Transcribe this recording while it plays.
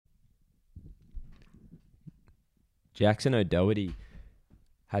Jackson O'Doherty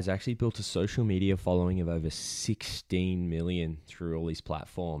has actually built a social media following of over 16 million through all these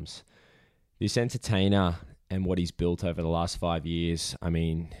platforms. This entertainer and what he's built over the last 5 years, I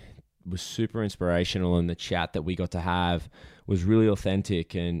mean, was super inspirational, and the chat that we got to have was really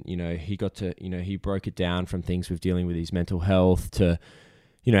authentic. And, you know, he got to, you know, he broke it down from things with dealing with his mental health to,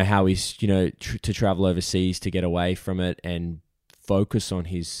 you know, how he's, you know, to travel overseas to get away from it and focus on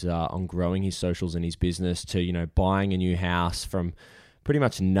his, on growing his socials and his business, to, you know, buying a new house from pretty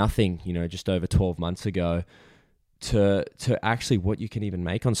much nothing, you know, just over 12 months ago, to actually what you can even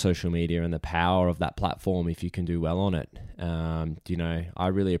make on social media and the power of that platform if you can do well on it. You know, I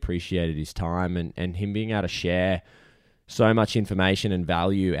really appreciated his time and him being able to share so much information and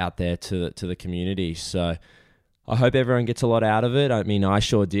value out there to the community. So I hope everyone gets a lot out of it. I mean, I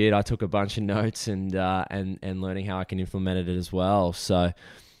sure did. I took a bunch of notes and learning how I can implement it as well. So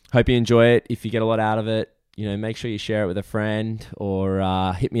hope you enjoy it. If you get a lot out of it, you know, make sure you share it with a friend, or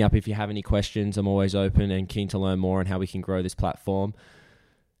hit me up if you have any questions. I'm always open and keen to learn more on how we can grow this platform.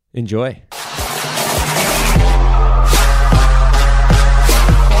 Enjoy.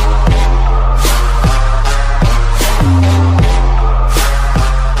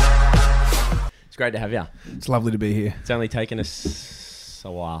 It's great to have you. It's lovely to be here. It's only taken us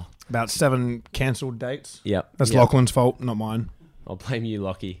a while. About 7 cancelled dates. Yep. That's Lachlan's fault, not mine. I'll blame you,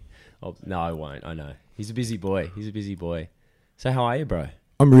 Lockie. No, I won't. I know. He's a busy boy. So how are you, bro?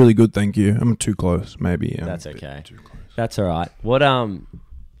 I'm really good, thank you. I'm too close, maybe. That's okay. Too close. That's all right. What? All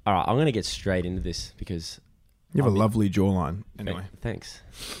right, I'm gonna get straight into this because you have a lovely jawline. Anyway, thanks.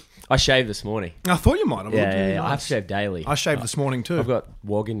 I shaved this morning. I thought you might. Yeah. I have to shave daily. I shaved this morning too. I've got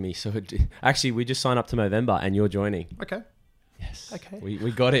WOG in me, so actually we just signed up to Movember, and you're joining. Okay. Yes. Okay.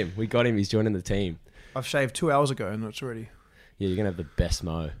 We got him. He's joining the team. I've shaved 2 hours ago, and it's ready. Yeah, you're gonna have the best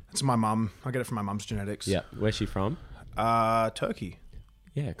mo. It's my mum. I get it from my mum's genetics. Yeah. Where's she from? Turkey.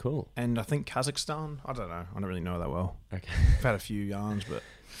 Yeah, cool. And I think Kazakhstan. I don't know. I don't really know that well. Okay. I've had a few yarns, but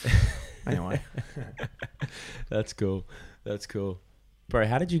anyway. That's cool. Bro,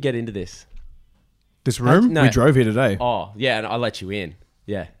 how did you get into this? This room? No. We drove here today. Oh, yeah, and I let you in.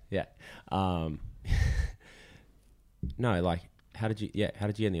 Yeah. No, like, how did you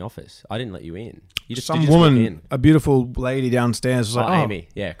get in the office? I didn't let you in. Some woman, a beautiful lady downstairs was like, Amy.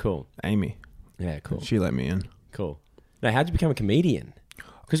 Yeah, cool. Amy. Yeah, cool. She let me in. Cool. Now, how'd you become a comedian?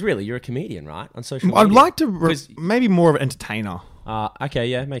 Because really, you're a comedian, right? On social media. I'd like to maybe more of an entertainer. Okay,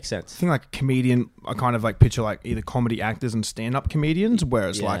 yeah, makes sense. I think like a comedian, I kind of like picture like either comedy actors and stand-up comedians,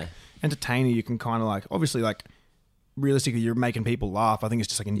 whereas like entertainer, you can kind of like, obviously like realistically you're making people laugh. I think it's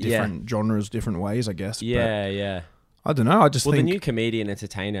just like in different genres, different ways, I guess. Yeah. I don't know. I just think the new comedian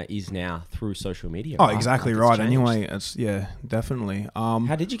entertainer is now through social media. Oh, right? Exactly right. Anyway, it's definitely.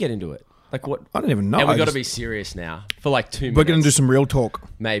 How did you get into it? Like what? I don't even know. And we got to be serious now for like 2 minutes. We're going to do some real talk.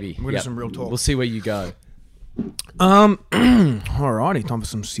 Maybe. We're going to do some real talk. We'll see where you go. Alrighty, time for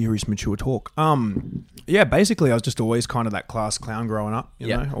some serious, mature talk. Yeah, basically, I was just always kind of that class clown growing up. You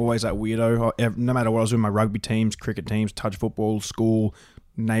know, always that weirdo. No matter what I was doing, my rugby teams, cricket teams, touch football, school,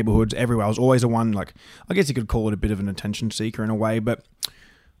 neighborhoods, everywhere. I was always the one, like, I guess you could call it a bit of an attention seeker in a way, but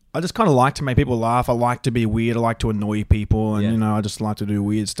I just kind of like to make people laugh. I like to be weird. I like to annoy people, and you know, I just like to do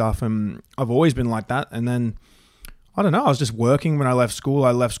weird stuff. And I've always been like that. And then I don't know. I was just working when I left school.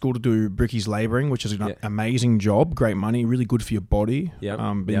 I left school to do brickies labouring, which is an amazing job, great money, really good for your body. Being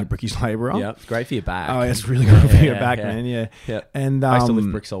a brickies labourer. Yeah, it's great for your back. Oh, it's really good for your back, man. Yeah. And I used to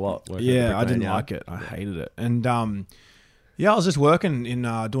lift bricks a lot. Yeah, I didn't like it. I hated it. And yeah, I was just working in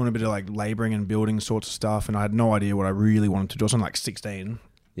doing a bit of like labouring and building sorts of stuff, and I had no idea what I really wanted to do. I was like 16.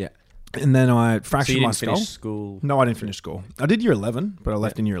 Yeah. And then I fractured my skull. Finish school? No, I didn't finish school. I did year 11, but I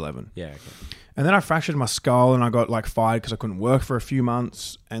left in year 11. Yeah, okay. And then I fractured my skull, and I got like fired because I couldn't work for a few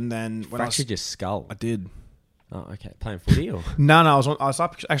months. And then when fractured your skull? I did. Oh, okay. Playing footy or? No, I was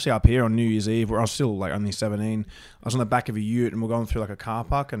actually up here on New Year's Eve, where I was still like only 17. I was on the back of a ute, and we're going through like a car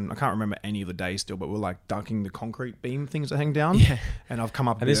park, and I can't remember any of the days still, but we're like dunking the concrete beam things that hang down. Yeah. And I've come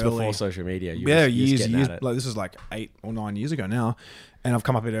up. And this early. Before social media. Years. Like this is like 8 or 9 years ago now, and I've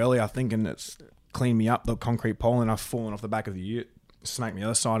come up a bit early, I think, and it's cleaned me up the concrete pole, and I've fallen off the back of the ute, smacked the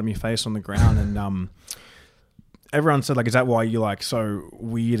other side of my face on the ground, and everyone said, like, is that why you're like so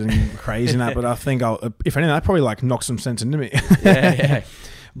weird and crazy and that? But I think if anything, that probably like knocked some sense into me. Yeah.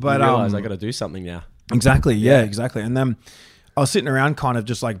 But you realize I got to do something now. Exactly. Yeah, exactly. And then I was sitting around kind of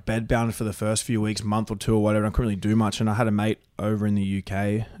just like bedbound for the first few weeks, month or two or whatever. And I couldn't really do much. And I had a mate over in the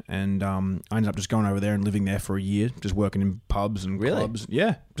UK, and I ended up just going over there and living there for a year, just working in pubs and clubs.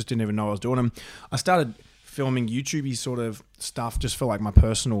 Yeah. Just didn't even know what I was doing. I started filming YouTube-y sort of stuff just for like my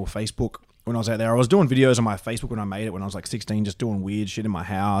personal Facebook when I was out there. I was doing videos on my Facebook when I made it when I was like 16, just doing weird shit in my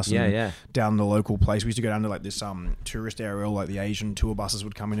house. And down the local place. We used to go down to like this tourist area, like the Asian tour buses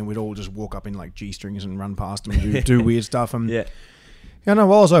would come in and we'd all just walk up in like G-strings and run past them and do weird stuff. And no,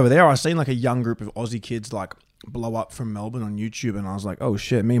 while I was over there, I seen like a young group of Aussie kids like blow up from Melbourne on YouTube, and I was like, oh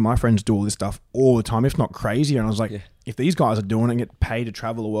shit, me and my friends do all this stuff all the time, if not crazier. And I was like, if these guys are doing it and get paid to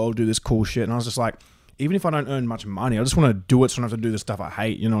travel the world, do this cool shit, and I was just like, even if I don't earn much money, I just want to do it so I don't have to do the stuff I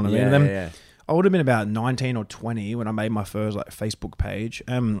hate, you know what I mean? And then I would have been about 19 or 20 when I made my first like Facebook page.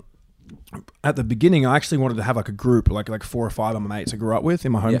 At the beginning, I actually wanted to have like a group, like 4 or 5 of my mates I grew up with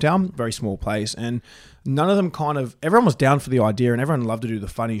in my hometown, very small place, and none of them everyone was down for the idea and everyone loved to do the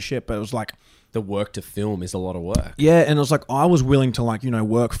funny shit, but it was like, the work to film is a lot of work. Yeah, and it was like I was willing to like,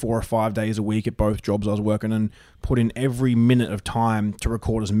 work 4 or 5 days a week at both jobs I was working and put in every minute of time to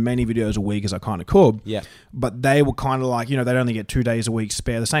record as many videos a week as I kind of could. Yeah. But they were kind of like, they'd only get 2 days a week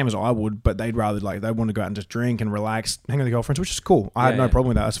spare, the same as I would, but they'd rather like, they want to go out and just drink and relax, hang with their girlfriends, which is cool. I had no problem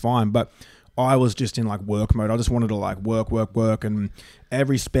with that. That's fine. But I was just in like work mode. I just wanted to like work, and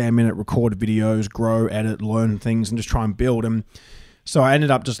every spare minute record videos, grow, edit, learn things, and just try and build. And so I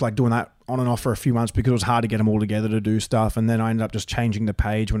ended up just like doing that on and off for a few months because it was hard to get them all together to do stuff. And then I ended up just changing the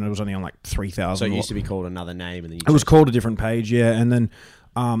page when it was only on like 3,000. So it used to be called another name. And then it was called a different page, yeah. And then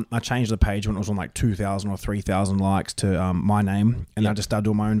I changed the page when it was on like 2,000 or 3,000 likes to my name. And I just started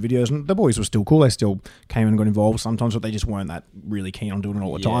doing my own videos. And the boys were still cool. They still came and got involved sometimes, but they just weren't that really keen on doing it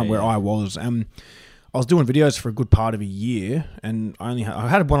all the time, where I was. I was doing videos for a good part of a year, and I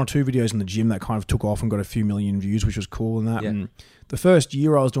had 1 or 2 videos in the gym that kind of took off and got a few million views, which was cool and that. And the first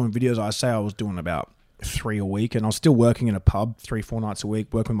year I was doing videos, I say I was doing about 3 a week, and I was still working in a pub 3-4 nights a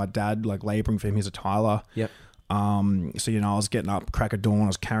week, working with my dad, like labouring for him. He's a tiler. Yep. So, I was getting up crack of dawn. I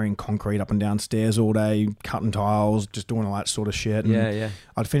was carrying concrete up and down stairs all day, cutting tiles, just doing all that sort of shit. And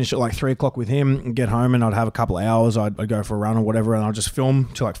I'd finish at like 3 o'clock with him and get home, and I'd have a couple of hours. I'd go for a run or whatever, and I'd just film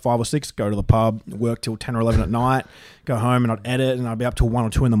till like 5 or 6, go to the pub, work till 10 or 11 at night, go home, and I'd edit, and I'd be up till 1 or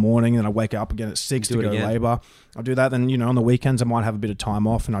 2 in the morning, and I'd wake up again at 6 to go labour. I'd do that. Then, on the weekends, I might have a bit of time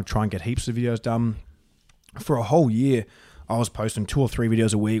off, and I'd try and get heaps of videos done. For a whole year, I was posting 2 or 3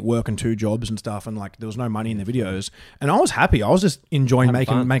 videos a week, working 2 jobs and stuff, and like there was no money in the videos, and I was happy. I was just enjoying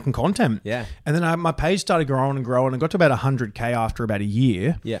making content. Yeah. And then my page started growing and growing, and got to about 100K after about a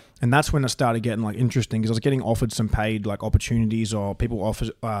year. Yeah. And that's when it started getting like interesting, because I was getting offered some paid like opportunities, or people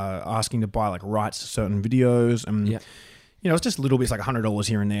asking to buy like rights to certain videos, and it's just little bits, like $100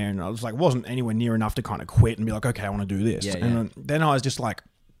 here and there, and I was like, wasn't anywhere near enough to kind of quit and be like, okay, I want to do this. And then I was just like,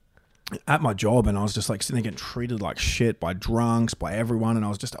 at my job, and I was just like sitting there getting treated like shit by drunks, by everyone, and I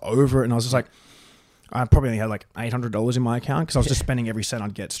was just over it, and I was just like, I probably only had like $800 in my account because I was just spending every cent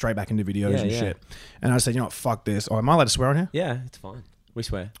I'd get straight back into videos and shit. And I said, what, fuck this. Oh, am I allowed to swear on here? Yeah, it's fine. We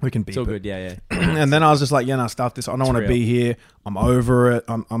swear. We can beep It's all it. good, yeah. And then I was just like, no, stuff this. I don't want to be here. I'm over it.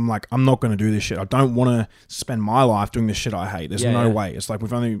 I'm like, I'm not going to do this shit. I don't want to spend my life doing this shit I hate. There's no way. It's like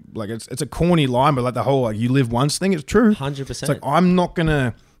we've only, like, it's a corny line, but like the whole, like, you live once thing, it's true. 100%. It's like, I'm not going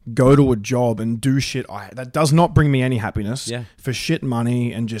to go to a job and do shit that does not bring me any happiness for shit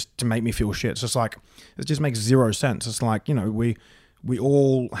money and just to make me feel shit. It's just like, it just makes zero sense. It's like, we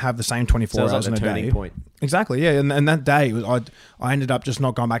all have the same 24 hours in a day. Point. Exactly, yeah. And that day, I ended up just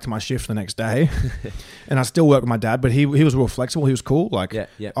not going back to my shift the next day. And I still work with my dad, but he was real flexible. He was cool. Like,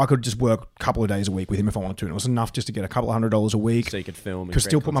 I could just work a couple of days a week with him if I wanted to. And it was enough just to get a couple of $100 a week. So you could film. Could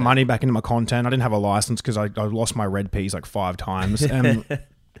still put my money back into my content. I didn't have a license because I lost my red Ps like 5 times. And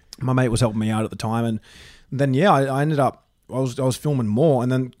my mate was helping me out at the time. And then, I ended up, I was filming more,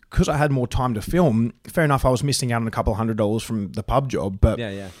 and then because I had more time to film, fair enough, I was missing out on a couple of $100 from the pub job, but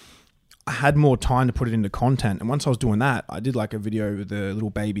I had more time to put it into content. And once I was doing that, I did like a video with the little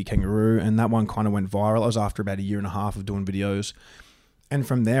baby kangaroo, and that one kind of went viral. I was after about a year and a half of doing videos. And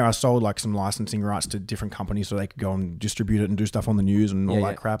from there, I sold like some licensing rights to different companies so they could go and distribute it and do stuff on the news and all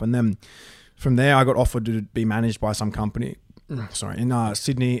that crap. And then from there, I got offered to be managed by some company in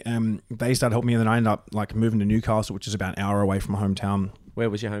Sydney, and they started helping me, and then I ended up like moving to Newcastle, which is about an hour away from my hometown. Where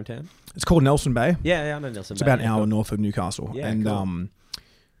was your hometown? It's called Nelson Bay. Yeah, I know Nelson Bay. It's about an hour north of Newcastle. Yeah, and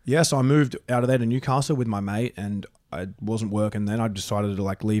cool. So I moved out of there to Newcastle with my mate, and I wasn't working then. I decided to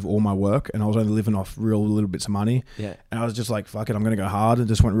like leave all my work, and I was only living off real little bits of money. Yeah. And I was just like, fuck it, I'm going to go hard, and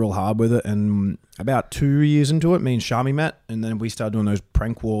just went real hard with it. And about 2 years into it, me and Shami met, and then we started doing those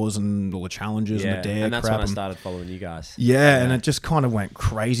prank wars and all the challenges and the dare and that's crap. when I started following you guys. Yeah, and it just kind of went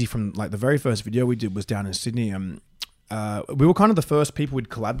crazy from like the very first video we did was down in Sydney, and we were kind of the first people we'd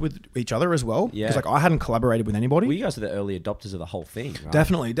collab with each other as well. Yeah. Because like I hadn't collaborated with anybody. Well, you guys are the early adopters of the whole thing, right?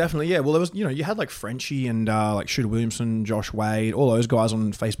 Definitely. Yeah. Well, there was, you had like Frenchie and like Shooter Williamson, Josh Wade, all those guys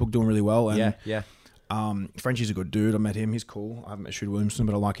on Facebook doing really well. And, yeah. Frenchie's a good dude. I met him. He's cool. I haven't met Shooter Williamson,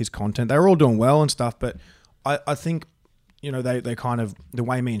 but I like his content. They were all doing well and stuff. But I think, they kind of, the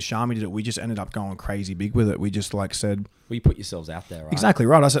way me and Shami did it, we just ended up going crazy big with it. We just like said, well, you put yourselves out there, right? Exactly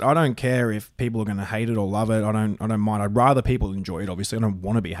right. I said, I don't care if people are going to hate it or love it. I don't mind. I'd rather people enjoy it. Obviously, I don't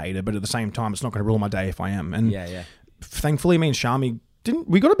want to be hated, but at the same time, it's not going to rule my day if I am. And thankfully, me and Shami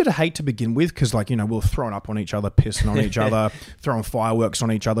we got a bit of hate to begin with because, like, we were throwing up on each other, pissing on each other, throwing fireworks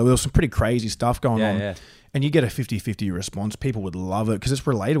on each other. There was some pretty crazy stuff going on. Yeah. And you get a 50-50 response. People would love it because it's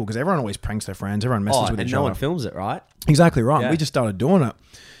relatable because everyone always pranks their friends. Everyone messes with each other. And no one films it, right? Exactly right. Yeah. We just started doing it.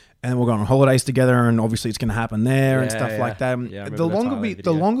 And we're going on holidays together, and obviously it's going to happen there and stuff like that. Yeah, the longer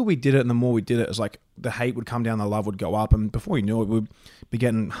we did it, and the more we did it, it was like the hate would come down, the love would go up, and before you knew it, we'd be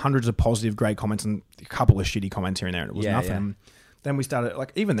getting hundreds of positive, great comments and a couple of shitty comments here and there, and it was nothing. Yeah. Then we started,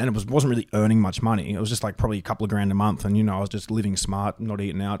 like, even then it wasn't really earning much money. It was just like probably a couple of grand a month, and I was just living smart, not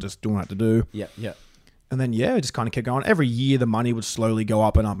eating out, just doing what I had to do. Yeah. And then, it just kind of kept going. Every year, the money would slowly go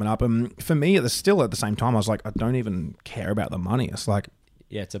up and up and up. And for me, at the same time, I was like, I don't even care about the money. It's like,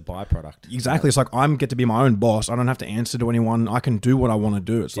 yeah, it's a byproduct. Exactly. It's like I get to be my own boss. I don't have to answer to anyone. I can do what I want to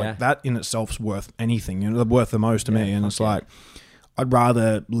do. It's like that in itself's worth anything. Worth the most to me. And it's like, I'd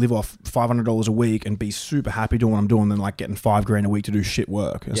rather live off $500 a week and be super happy doing what I'm doing than like getting $5,000 a week to do shit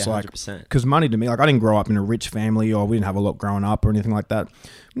work. It's like, 100%. Because money to me, like I didn't grow up in a rich family or we didn't have a lot growing up or anything like that.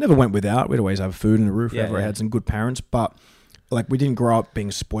 We never went without. We'd always have food and a roof. I had some good parents, but like we didn't grow up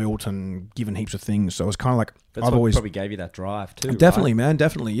being spoilt and given heaps of things. So it was kind of like, That's what probably gave you that drive too. Definitely, right? Man.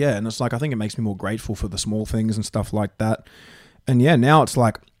 Definitely. Yeah. And it's like, I think it makes me more grateful for the small things and stuff like that. And now it's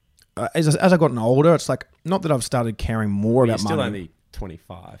like, as I've gotten older, it's like, not that I've started caring more about money. You're still only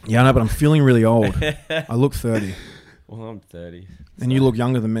 25. Yeah, I know, but I'm feeling really old. I look 30. Well, I'm 30. And you look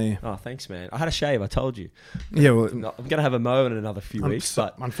younger than me. Oh, thanks, man. I had a shave, I told you. Yeah, well... I'm going to have a mow in another few weeks,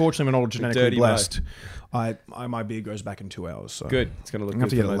 but... Unfortunately, we're not genetically blessed. My beard goes back in 2 hours, so... Good. It's going to look good. I have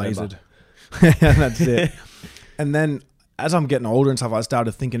to get it lasered. That's it. And then, as I'm getting older and stuff, I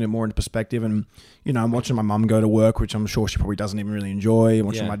started thinking it more into perspective, and, I'm watching my mum go to work, which I'm sure she probably doesn't even really enjoy. I'm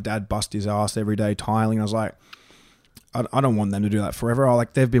watching my dad bust his ass every day tiling. I was like... I don't want them to do that forever.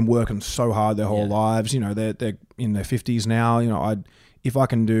 They've been working so hard their whole lives. They're in their 50s now. If I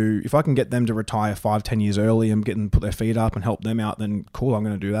can get them to retire 5-10 years early and get them put their feet up and help them out, then cool. I'm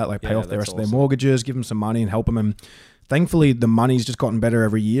going to do that. Pay off the rest of their mortgages, give them some money and help them. And thankfully, the money's just gotten better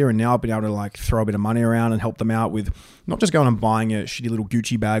every year, and now I've been able to throw a bit of money around and help them out with not just going and buying a shitty little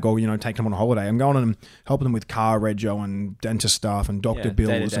Gucci bag or taking them on a holiday. I'm going and helping them with car rego and dentist stuff and doctor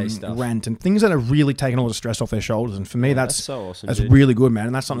bills and stuff. Rent and things that are really taking all the stress off their shoulders. And for me, that's so awesome. That's really good, man,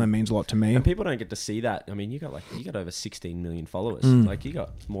 and that's something that means a lot to me. And people don't get to see that. I mean, you got over 16 million followers. You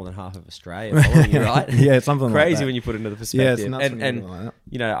got more than half of Australia following you, right? Yeah, it's something crazy like that. When you put it into the perspective. Yeah, it's nuts and like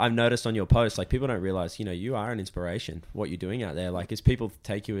that. I've noticed on your posts, people don't realize, you are an inspiration. What you're doing out there, as people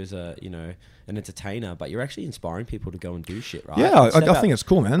take you as a, an entertainer, but you're actually inspiring people to go and do shit, right? Yeah, I think it's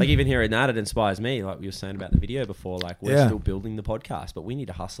cool, man. Even hearing that, it inspires me. Like we were saying about the video before, we're still building the podcast, but we need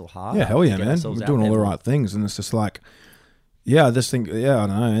to hustle hard. Yeah, hell yeah, man. We're doing all the right things, and it's just I just think, I don't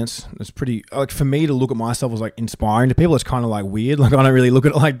know, it's pretty, for me to look at myself as inspiring to people, it's kind of weird. I don't really look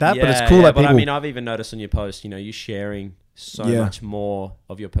at it like that, but it's cool that people... But I mean, I've even noticed on your post, you sharing so much more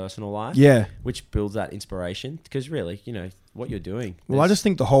of your personal life. Yeah. Which builds that inspiration, because really, what you're doing. Well, I just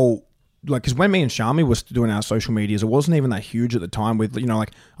think the whole... because when me and Shami was doing our social medias, it wasn't even that huge at the time with,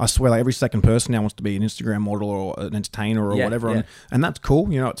 I swear every second person now wants to be an Instagram model or an entertainer or whatever. Yeah. And that's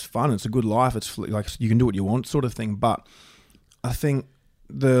cool. It's fun. It's a good life. It's you can do what you want sort of thing. But I think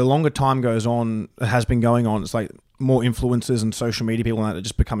the longer time goes on, it has been going on, it's more influencers and social media people and that are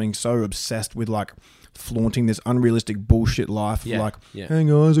just becoming so obsessed with flaunting this unrealistic bullshit life. Hey guys,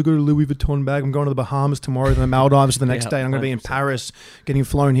 I got a Louis Vuitton bag. I'm going to the Bahamas tomorrow, then the Maldives the next day. And I'm going to be in Paris getting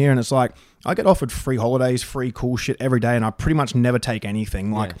flown here. And it's I get offered free holidays, free cool shit every day, and I pretty much never take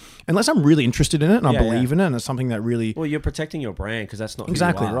anything. Unless I'm really interested in it and I believe in it, and it's something that really... Well, you're protecting your brand because that's not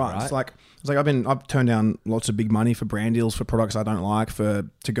exactly who you are, right. It's I've turned down lots of big money for brand deals for products I don't like,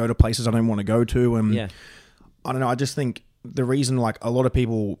 to go to places I don't want to go to, and I don't know. I just think the reason a lot of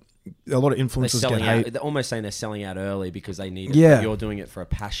influencers get hate. They're almost saying they're selling out early because they need it. Yeah. You're doing it for a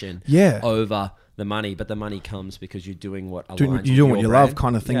passion over the money, but the money comes because you're doing what aligns with you're doing what you brand. love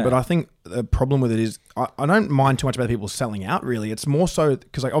kind of thing. Yeah. But I think the problem with it is I don't mind too much about people selling out really. It's more so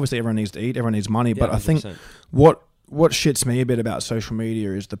because obviously everyone needs to eat, everyone needs money, but 100%. I think what shits me a bit about social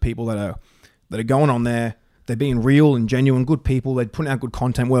media is the people that are going on there. they're being real and genuine, good people. They're putting out good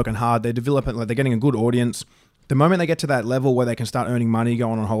content, working hard. They're developing, like they're getting a good audience. The moment they get to that level where they can start earning money,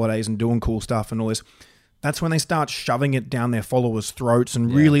 going on holidays and doing cool stuff and all this, that's when they start shoving it down their followers' throats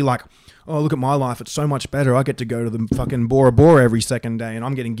and really like, oh, look at my life. It's so much better. I get to go to the fucking Bora Bora every second day and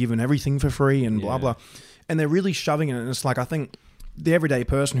I'm getting given everything for free and blah, blah. And they're really shoving it. And it's like, I think the everyday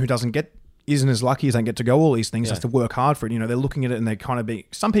person who isn't as lucky as they get to go all these things, has to work hard for it. You know, they're looking at it and they kind of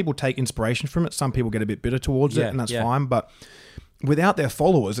some people take inspiration from it. Some people get a bit bitter towards it and that's fine. But without their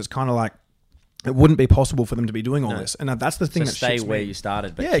followers, it's kind of like, it wouldn't be possible for them to be doing all this. And that's the thing that stay shits where me. you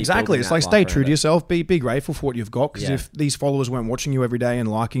started. But yeah, exactly. It's like stay true to yourself. Be grateful for what you've got. Because if these followers weren't watching you every day and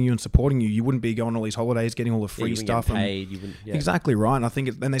liking you and supporting you, you wouldn't be going on all these holidays, getting all the free stuff. Paid, exactly right. And I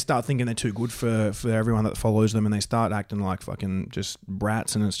think then they start thinking they're too good for everyone that follows them, and they start acting like fucking just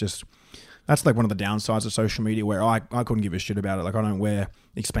brats. And it's just, that's like one of the downsides of social media, where I couldn't give a shit about it. Like, I don't wear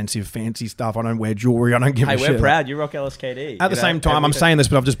expensive fancy stuff. I don't wear jewelry. I don't give a shit. Hey, we're proud. You rock LSKD. At the same time, I'm saying this,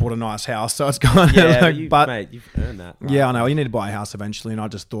 but I've just bought a nice house, so it's kind of like, mate, you've earned that. Right? Yeah, I know. You need to buy a house eventually, and I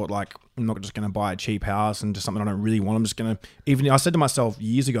just thought, like, I'm not just going to buy a cheap house and just something I don't really want. I'm just going to, I said to myself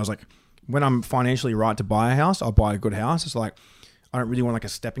years ago, I was like, when I'm financially right to buy a house, I'll buy a good house. It's like, I don't really want like a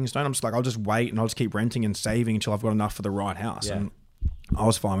stepping stone. I'm just like, I'll just wait and I'll just keep renting and saving until I've got enough for the right house. Yeah. And I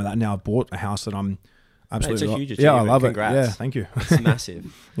was fine with that. Now I've bought a house that I'm absolutely. It's a huge achievement. Yeah, I love Congrats. it. Yeah, thank you. It's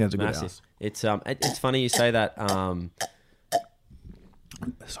massive. Yeah, it's a good house. It's funny you say that.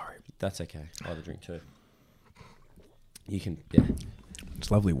 Sorry. That's okay. I'll have a drink too. You can, yeah.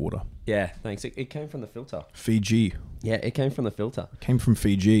 It's lovely water. Yeah, thanks. It came from the filter. Fiji. Yeah, it came from the filter. Came from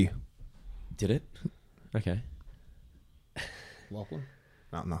Fiji. Did it? Okay. Lachlan?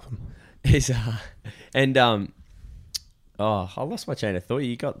 No, nothing. I lost my chain of thought.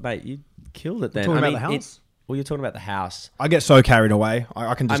 You killed it then. Talking about the house? You're talking about the house. I get so carried away.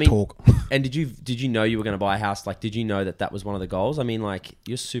 I can just talk. And did you know you were going to buy a house? Like, did you know that was one of the goals? I mean, like,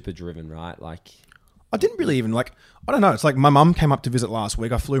 you're super driven, right? Like, I didn't really even I don't know. It's like my mum came up to visit last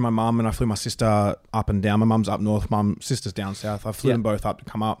week. I flew my mum and I flew my sister up and down. My mum's up north. My sister's down south. I flew them both up to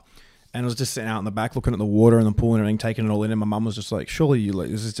come up. And I was just sitting out in the back looking at the water and the pool and everything, taking it all in. And my mum was just like, surely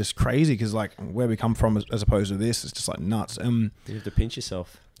this is just crazy, because like where we come from as opposed to this, it's just like nuts. You have to pinch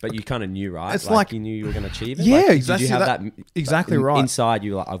yourself. But you kind of knew, right? It's like you knew you were going to achieve it. Yeah, like, exactly. Did you have that exactly right. Inside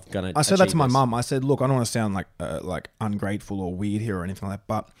you, like, I'm going to I said that to my mum. I said, look, I don't want to sound like ungrateful or weird here or anything like that,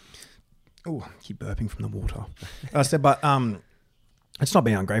 but... Oh, I keep burping from the water. I said, but it's not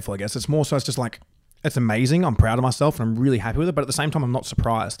being ungrateful, I guess. It's more so it's just like, it's amazing. I'm proud of myself and I'm really happy with it. But at the same time, I'm not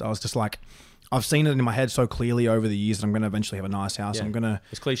surprised. I was just like, I've seen it in my head so clearly over the years that I'm going to eventually have a nice house. Yeah. I'm going to...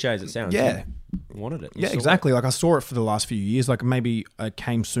 As cliche as it sounds. Yeah. You wanted it. Yeah, exactly. Like I saw it for the last few years. Like maybe it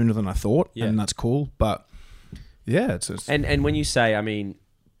came sooner than I thought. Yeah. And that's cool. But yeah, it's... And when you say, I mean...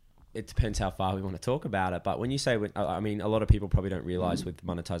 It depends how far we want to talk about it. But when you say, I mean, a lot of people probably don't realize with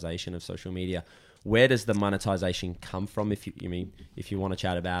monetization of social media, where does the monetization come from? If you want to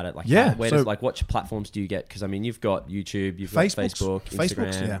chat about it, like, what platforms do you get? Because I mean, you've got YouTube, you've got Facebook,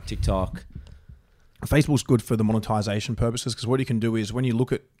 Instagram, TikTok. Facebook's good for the monetization purposes, because what you can do is when you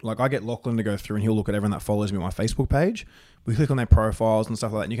look at, like, I get Lachlan to go through and he'll look at everyone that follows me on my Facebook page. We click on their profiles and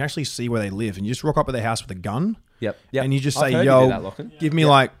stuff like that, and you can actually see where they live. And you just rock up at their house with a gun. Yep. And you just say, yo, give me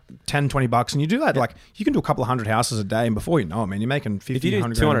like $10-$20. And you do that. Like, you can do a couple of 100 houses a day. And before you know it, man, you're making 50, if you do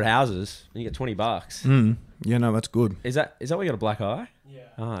 100 200 houses, and you get $20. Yeah, no, that's good. Is that why you got a black eye? Yeah.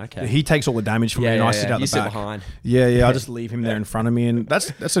 Oh, okay. Yeah, he takes all the damage from me, and I sit out the back. Sit behind. Yeah. I just leave him there in front of me, and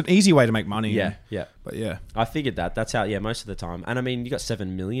that's an easy way to make money. Yeah. But yeah, I figured that. That's how. Yeah, most of the time. And I mean, you got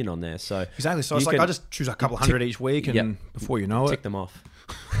 7 million on there, so exactly. So it's like I just choose a couple hundred each week, and before you know it, tick them off.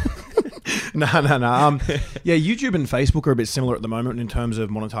 No. Yeah, YouTube and Facebook are a bit similar at the moment in terms of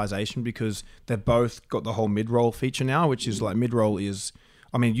monetization, because they've both got the whole mid-roll feature now, which is like mid-roll is...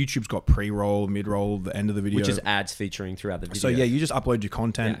 I mean, YouTube's got pre-roll, mid-roll, the end of the video. Which is ads featuring throughout the video. So yeah, you just upload your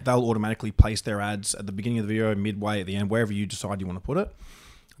content. Yeah. They'll automatically place their ads at the beginning of the video, midway, at the end, wherever you decide you want to put it.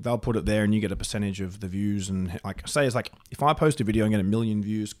 They'll put it there and you get a percentage of the views. And like, say it's like, if I post a video and get 1 million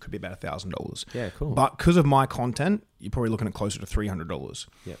views, could be about $1,000. Yeah, cool. But because of my content, you're probably looking at closer to $300.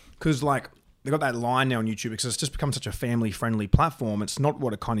 Yeah. Because like, they got that line now on YouTube because it's just become such a family-friendly platform. It's not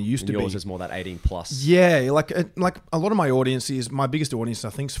what it kind of used to be. Yours is more that 18 plus. Yeah, like a lot of my audience is, my biggest audience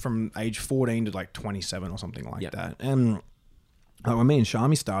I think is from age 14 to like 27 or something like that. And Like when me and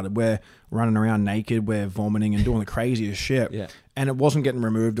Shami started, we're running around naked, we're vomiting and doing the craziest shit. Yeah. And it wasn't getting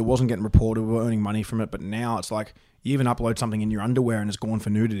removed, it wasn't getting reported, we were earning money from it. But now it's like you even upload something in your underwear and it's gone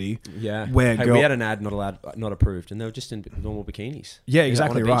for nudity. Yeah. Where we had an ad not approved, and they were just in normal bikinis. Yeah,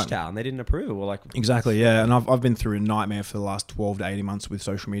 exactly on a beach right. towel, and they didn't approve it. We're like, exactly, yeah. And I've been through a nightmare for the last 12 to 18 months with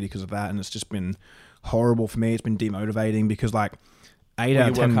social media because of that, and it's just been horrible for me. It's been demotivating because like 8 out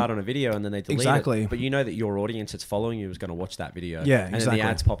of 10... You work hard on a video and then they delete exactly. it. But you know that your audience that's following you is going to watch that video. Yeah, and exactly. then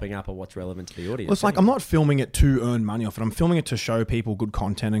the ads popping up are what's relevant to the audience. Well, it's like I'm not filming it to earn money off it. I'm filming it to show people good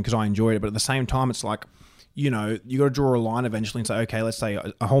content and because I enjoy it. But at the same time, it's like, you know, you got to draw a line eventually and say, okay, let's say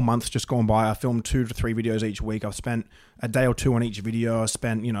a whole month's just gone by. I filmed 2 to 3 videos each week. I've spent a day or 2 on each video. I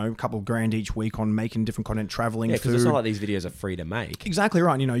spent, you know, a couple of grand each week on making different content, traveling, yeah, food. because it's not like these videos are free to make. Exactly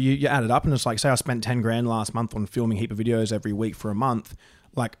right. You know, you add it up and it's like, say I spent 10 grand last month on filming a heap of videos every week for a month.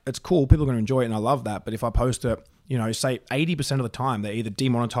 Like, it's cool. People are going to enjoy it and I love that. But if I post it, you know, say 80% of the time, they're either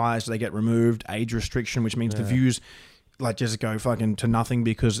demonetized, they get removed, age restriction, which means the views like just go fucking to nothing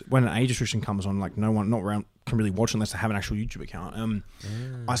because when an age restriction comes on, like no one, not around, can really watch unless they have an actual YouTube account.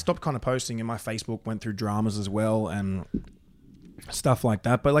 I stopped kind of posting and my Facebook went through dramas as well and stuff like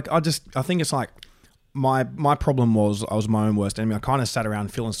that. But like, I think it's like my problem was I was my own worst enemy. I kind of sat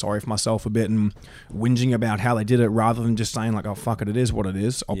around feeling sorry for myself a bit and whinging about how they did it rather than just saying like, oh fuck it is what it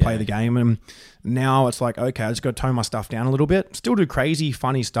is. I'll play the game. And now it's like, okay, I just got to tone my stuff down a little bit. Still do crazy,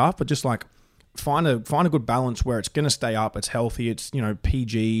 funny stuff, but just like find a good balance where it's going to stay up, it's healthy, it's, you know,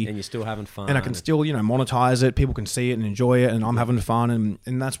 PG. And you're still having fun. And I can still, you know, monetize it. People can see it and enjoy it and I'm having fun.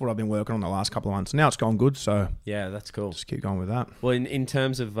 And that's what I've been working on the last couple of months. Now it's gone good. So yeah, that's cool. Just keep going with that. Well, in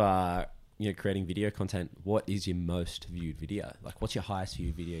terms of, you know, creating video content, what is your most viewed video? Like what's your highest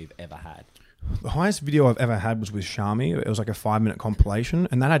viewed video you've ever had? The highest video I've ever had was with Shami. It was like a 5-minute compilation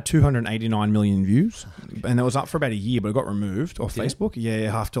and that had 289 million views and it was up for about a year, but it got removed off Facebook.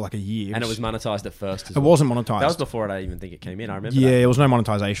 Yeah, after like a year. And it was monetized at first as well. It wasn't monetized. That was before I even think it came in. I remember Yeah, that. it was no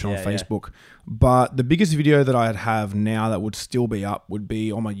monetization on Facebook. But the biggest video that I'd have now that would still be up would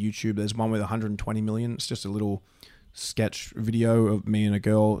be on my YouTube. There's one with 120 million. It's just a little sketch video of me and a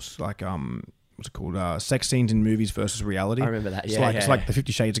girl. It's like, what's it called? Sex scenes in movies versus reality. I remember that. It's like the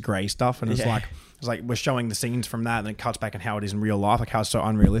 50 Shades of Grey stuff, and it's like we're showing the scenes from that, and then it cuts back on how it is in real life, like how it's so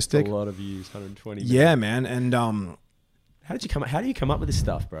unrealistic. A lot of views, 120. Yeah, man, and how do you come up with this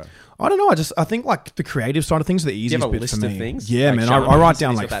stuff, bro? I don't know. I think like the creative side of things are the easiest bit for me. Of things? Yeah, like man. I write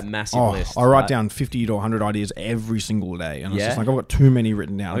down like that massive list. I write down 50 to 100 ideas every single day, and it's just like I've got too many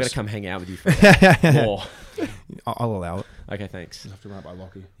written down. I'm gonna come hang out with you for more. I'll allow it. Okay, thanks. You have to run it by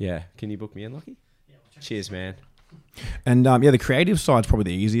Lockie. Yeah, can you book me in, Lockie? Yeah, cheers, man. And the creative side's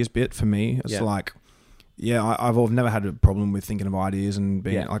probably the easiest bit for me. It's like, I've never had a problem with thinking of ideas and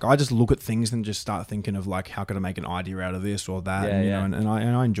being like, I just look at things and just start thinking of like, how could I make an idea out of this or that? And, you know,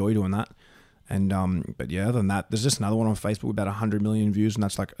 and I enjoy doing that. And but other than that, there's just another one on Facebook with about 100 million views, and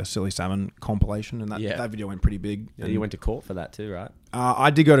that's like a Silly Salmon compilation, and that video went pretty big. Yeah, you went to court for that too, right?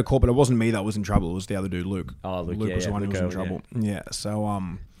 I did go to court, but it wasn't me that was in trouble. It was the other dude, Luke. Oh, Luke was the one who was in trouble. Yeah, so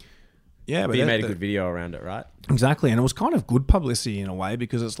but you made a good video around it, right? Exactly, and it was kind of good publicity in a way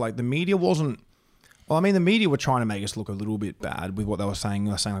because it's like the media wasn't. Well, I mean, the media were trying to make us look a little bit bad with what they were saying.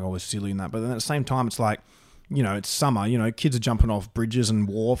 They were saying like I was silly and that, but then at the same time, it's like, you know, it's summer, you know, kids are jumping off bridges and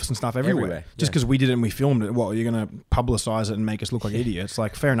wharfs and stuff everywhere. Just because we did it and we filmed it, well, you're going to publicize it and make us look like idiots.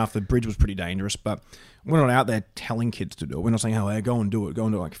 Like, fair enough, the bridge was pretty dangerous, but we're not out there telling kids to do it. We're not saying, oh, hey, go and do it.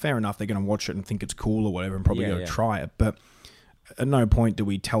 Like, fair enough, they're going to watch it and think it's cool or whatever and probably go try it. But at no point do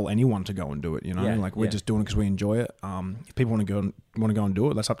we tell anyone to go and do it, you know? Like, we're just doing it because we enjoy it. If people want to go and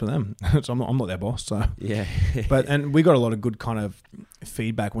do it, that's up to them. So I'm not their boss, so. Yeah. And we got a lot of good kind of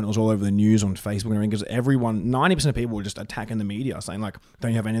feedback when it was all over the news on Facebook and everything, because 90% of people were just attacking the media, saying like,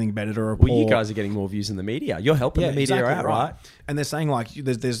 don't you have anything better to report? Well, you guys are getting more views in the media. You're helping the media out, right? And they're saying like,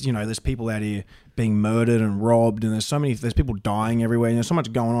 there's people out here being murdered and robbed, and there's people dying everywhere, and there's so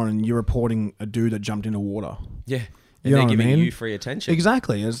much going on, and you're reporting a dude that jumped into water. Yeah. And they're giving you free attention.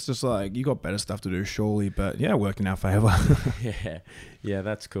 Exactly. It's just like, you got better stuff to do, surely. But yeah, it worked in our favor. Yeah,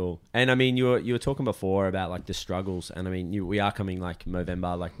 that's cool. And I mean, you were talking before about like the struggles, and I mean, we are coming like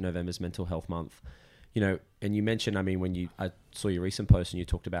November's Mental Health Month, you know. And you mentioned, I mean, I saw your recent post and you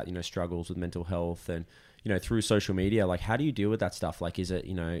talked about, you know, struggles with mental health and, you know, through social media. Like, how do you deal with that stuff? Like, is it,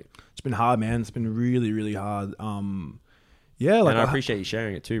 you know, it's been hard, man. It's been really, really hard. Yeah, like and I appreciate you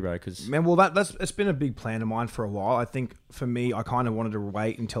sharing it too, bro. Because it's been a big plan of mine for a while. I think for me, I kind of wanted to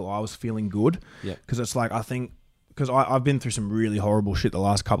wait until I was feeling good. Yeah, because it's like, I think because I've been through some really horrible shit the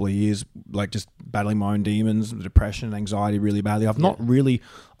last couple of years, like just battling my own demons, depression and anxiety really badly.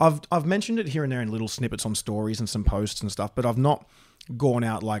 I've mentioned it here and there in little snippets on stories and some posts and stuff, but I've not gone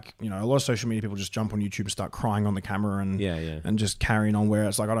out like, a lot of social media people just jump on YouTube and start crying on the camera and just carrying on, where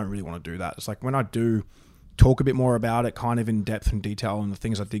it's like, I don't really want to do that. It's like when I do talk a bit more about it, kind of in depth and detail and the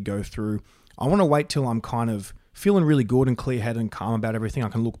things I did go through, I want to wait till I'm kind of feeling really good and clear-headed and calm about everything. I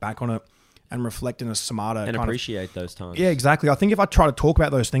can look back on it and reflect in a smarter and appreciate those times. Yeah, exactly. I think if I try to talk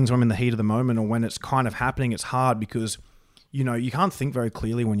about those things when I'm in the heat of the moment or when it's kind of happening, it's hard because you can't think very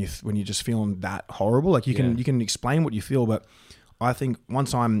clearly when you're just feeling that horrible. Like you can explain what you feel, but I think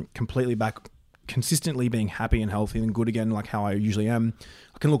once I'm completely back, consistently being happy and healthy and good again, like how I usually am,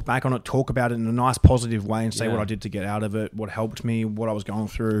 I can look back on it, talk about it in a nice positive way and say what I did to get out of it, what helped me, what I was going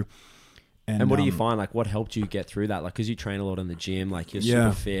through. And what do you find? Like what helped you get through that? Like, cause you train a lot in the gym, like you're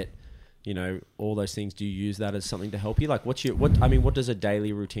super fit, all those things. Do you use that as something to help you? Like what does a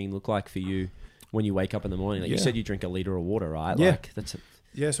daily routine look like for you when you wake up in the morning? Like you said, you drink a liter of water, right? Yeah. Like that's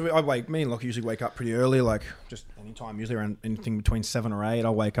me and Lockie usually wake up pretty early, like just anytime, usually around anything between 7 or 8.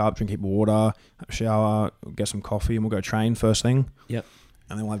 I'll wake up, drink a heap of water, shower, get some coffee, and we'll go train first thing. Yep.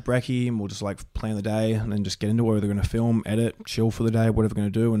 And then we'll have brekkie, and we'll just like plan the day, and then just get into it. We're going to film, edit, chill for the day, whatever we're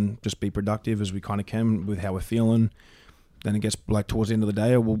going to do, and just be productive as we kind of can with how we're feeling. Then it gets like towards the end of the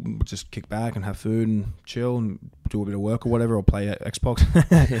day, we'll just kick back and have food and chill and do a bit of work or whatever, or play Xbox.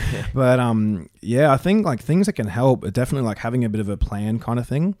 But I think like things that can help are definitely like having a bit of a plan kind of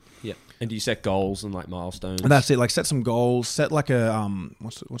thing. Yeah. And do you set goals and like milestones? And that's it. Like set some goals, set like a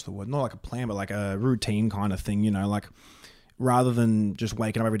what's the word? Not like a plan, but like a routine kind of thing. Like rather than just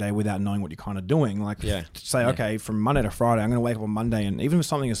waking up every day without knowing what you're kind of doing. Like say, okay, from Monday to Friday, I'm going to wake up on Monday, and even if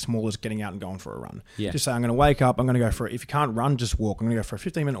something as small as getting out and going for a run, just say I'm going to wake up, I'm going to go for, if you can't run, just walk. I'm going to go for a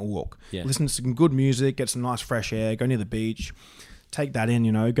 15-minute walk. Listen to some good music, get some nice fresh air, go near the beach, take that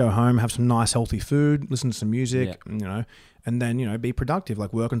in, go home, have some nice healthy food, listen to some music, and then, be productive,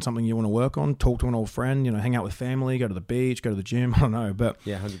 like work on something you want to work on, talk to an old friend, hang out with family, go to the beach, go to the gym, I don't know. But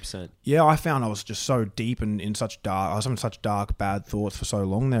 100%. Yeah, I found I was just so deep and I was having such dark, bad thoughts for so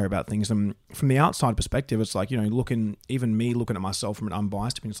long there about things. And from the outside perspective, it's like, looking at myself from an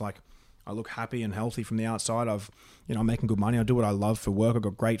unbiased opinion, it's like, I look happy and healthy from the outside. I'm making good money. I do what I love for work. I've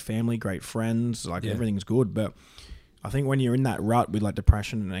got great family, great friends, everything's good. But I think when you're in that rut with like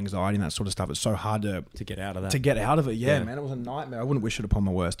depression and anxiety and that sort of stuff, it's so hard to get out of that. To get out of it, man, it was a nightmare. I wouldn't wish it upon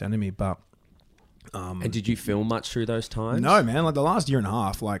my worst enemy, but. And did you film much through those times? No, man. Like the last year and a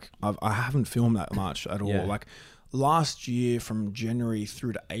half, like I haven't filmed that much at all. Like last year, from January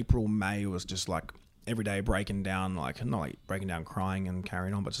through to April, May was just like every day breaking down, like not like breaking down, crying and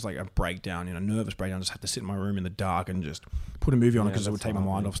carrying on, but just like a breakdown, nervous breakdown. Just had to sit in my room in the dark and just put a movie on it because it would take my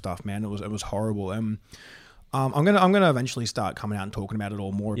mind off stuff. Man, it was horrible. I'm gonna eventually start coming out and talking about it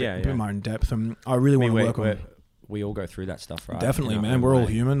all more, a bit more in depth, and I really want to work on. We all go through that stuff, right? Definitely, man. We're all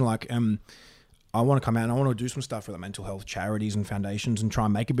human. Like, I want to come out and I want to do some stuff for the mental health charities and foundations and try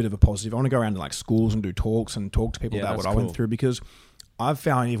and make a bit of a positive. I want to go around to like schools and do talks and talk to people about what I went through, because I've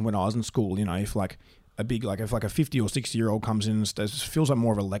found even when I was in school, if like a 50 or 60 year old comes in and feels like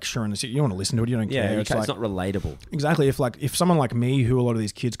more of a lecture and you don't want to listen to it, you don't care. It's not relatable. Exactly. If someone like me, who a lot of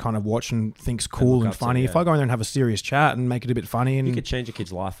these kids kind of watch and thinks cool and funny, if I go in there and have a serious chat and make it a bit funny, and you could change a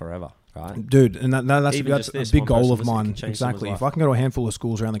kid's life forever, right? Dude, and that's a big goal of mine. Exactly. If I can go to a handful of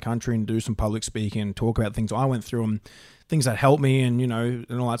schools around the country and do some public speaking and talk about things I went through and things that helped me and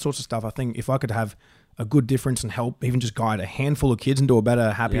all that sorts of stuff, I think if I could have a good difference and help even just guide a handful of kids into a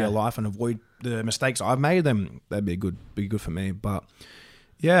better, happier life and avoid the mistakes I've made, then that'd be good for me. But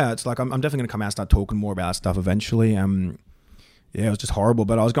yeah, it's like I'm definitely going to come out and start talking more about that stuff eventually. It was just horrible,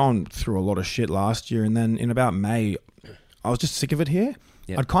 but I was going through a lot of shit last year, and then in about May, I was just sick of it here.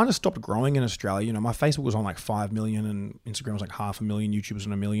 Yep. I'd kind of stopped growing in Australia. My Facebook was on like 5 million and Instagram was like 500,000, YouTube was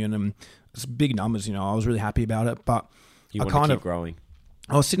on 1 million, and it's big numbers. I was really happy about it, but I want to keep growing.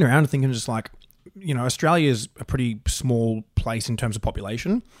 I was sitting around thinking just like, Australia is a pretty small place in terms of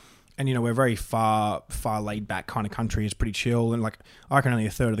population. And, we're very far laid back kind of country. It's pretty chill. And like, I reckon only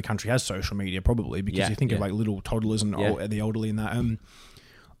a third of the country has social media probably, because you think of like little toddlers and the elderly and that.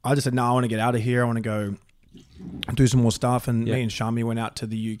 I just said, no, I want to get out of here. I want to go do some more stuff. And me and Shami went out to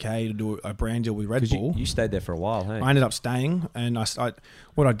the UK to do a brand deal with Red Bull. You stayed there for a while, hey? I ended up staying, and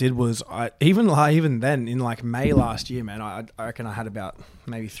what I did was even then in like May last year, man, I reckon I had about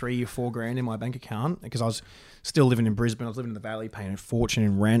maybe $3 or $4 grand in my bank account, because I was still living in Brisbane. I was living in the Valley, paying a fortune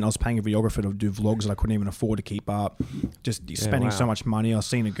in rent. I was paying a videographer to do vlogs that I couldn't even afford to keep up. Just spending so much money. I was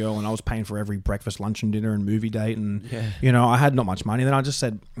seeing a girl and I was paying for every breakfast, lunch and dinner and movie date. And, you know, I had not much money. Then I just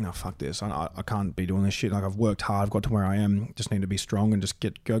said, no, fuck this. I can't be doing this shit. Like, I've worked hard. I've got to where I am. Just need to be strong and just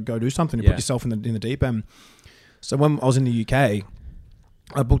go do something and put yourself in the deep end. So when I was in the UK,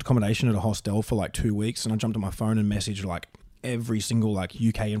 I booked accommodation at a hostel for like 2 weeks, and I jumped on my phone and messaged like every single like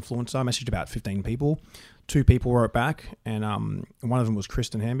UK influencer. I messaged about 15 people. 2 people wrote back, and one of them was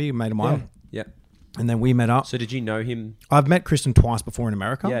Kristen Hamby, a mate of mine. Yeah. And then we met up. So did you know him? I've met Kristen twice before in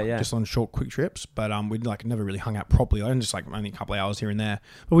America. Yeah. Just on short, quick trips. But we'd like never really hung out properly. I just like only a couple of hours here and there.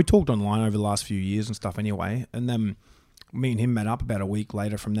 But we talked online over the last few years and stuff anyway. And then me and him met up about a week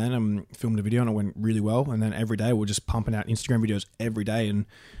later from then and filmed a video, and it went really well. And then every day we're just pumping out Instagram videos every day. And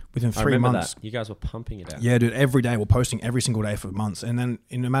within 3 months, you guys were pumping it out. Yeah, dude, every day we're posting every single day for months. And then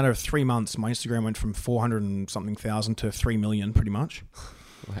in a matter of 3 months, my Instagram went from 400 and something thousand to 3 million pretty much.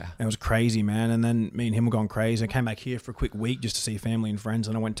 Wow. And it was crazy, man. And then me and him were going crazy. I came back here for a quick week just to see family and friends.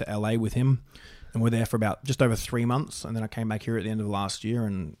 And I went to LA with him. And we're there for about just over 3 months. And then I came back here at the end of last year,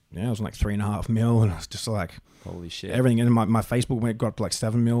 and it was like 3.5 mil. And I was just like, holy shit, everything. And my Facebook got up to like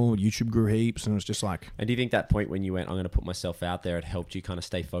 7 mil. YouTube grew heaps, and it was just like. And do you think that point when you went, I'm going to put myself out there, it helped you kind of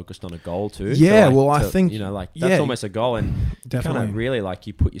stay focused on a goal too? Yeah, I think, you know, like that's almost a goal, and definitely kind of really like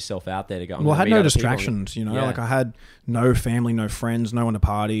you put yourself out there to go. Well, I had no distractions, you know, like I had no family, no friends, no one to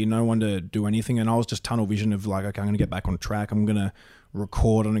party, no one to do anything, and I was just tunnel vision of like, okay, I'm going to get back on track. I'm going to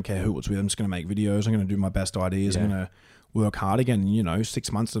record. I don't care who it's with. I'm just going to make videos. I'm going to do my best ideas. I'm going to work hard again. You know,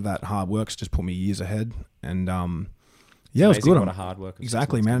 6 months of that hard work's just put me years ahead. And it was good. What a hard work.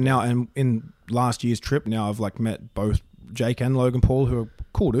 Exactly, man. Now, and in last year's trip, now I've like met both Jake and Logan Paul, who are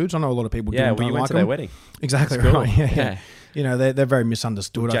cool dudes. I know a lot of people you went to their wedding. Exactly right. Yeah. You know, they're very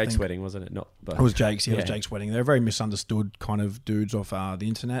misunderstood. Jake's wedding, wasn't it? It was Jake's. Yeah, it was Jake's wedding. They're very misunderstood kind of dudes off the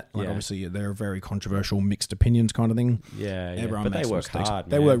internet. Like obviously, they're very controversial, mixed opinions kind of thing. Everyone but they work hard.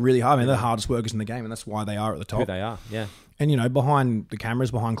 They work really hard. I mean, they're the hardest workers in the game, and that's why they are at the top. Who they are, yeah. And you know, behind the cameras,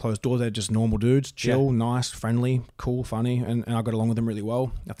 behind closed doors, they're just normal dudes, chill, nice, friendly, cool, funny, and I got along with them really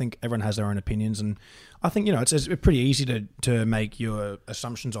well. I think everyone has their own opinions, and I think, you know, it's pretty easy to make your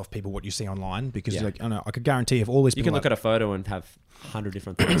assumptions off people what you see online, because like, I know I could guarantee if all these people you can look at a photo and have 100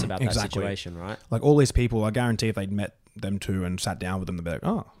 different thoughts about that situation, right? Like all these people, I guarantee if they'd met them two and sat down with them, they'd be like,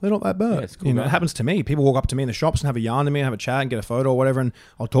 oh, they're not that bad. It's cool, you know, it happens to me. People walk up to me in the shops and have a yarn to me and have a chat and get a photo or whatever, and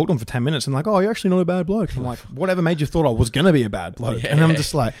I'll talk to them for 10 minutes and like, oh, you're actually not a bad bloke. And I'm like, whatever made you thought I was going to be a bad bloke? And I'm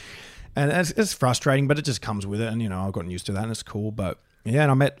just like, and it's frustrating, but it just comes with it. And, you know, I've gotten used to that and it's cool. But yeah,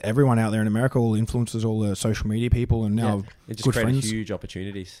 and I met everyone out there in America, all the influencers, all the social media people, and now it just good created friends. Huge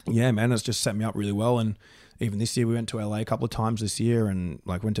opportunities. Yeah, man, it's just set me up really well. And even this year, we went to LA a couple of times this year, and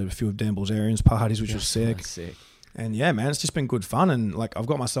like went to a few of Dan Bilzerian's parties, which was sick. Sick. And yeah, man, it's just been good fun. And like, I've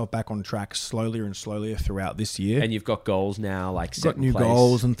got myself back on track slowly and slowly throughout this year. And you've got goals now, like got new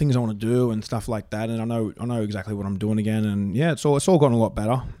goals and things I want to do and stuff like that. And I know exactly what I'm doing again. And yeah, it's all gotten a lot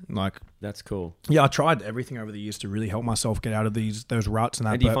better. Like, that's cool. Yeah, I tried everything over the years to really help myself get out of those ruts and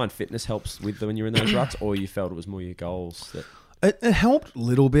that. And do you find fitness helps with when you're in those ruts, or you felt it was more your goals that? It helped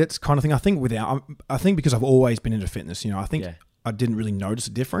little bits, kind of thing. I think because I've always been into fitness, you know, I think I didn't really notice a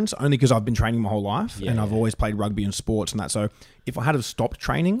difference, only because I've been training my whole life and I've always played rugby and sports and that. So if I had have stopped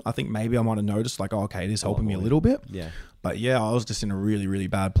training, I think maybe I might have noticed like, oh, okay, it is helping me a little bit. Yeah. But yeah, I was just in a really, really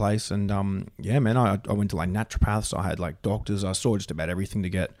bad place. And yeah, man, I went to like naturopaths. I had like doctors. I saw just about everything to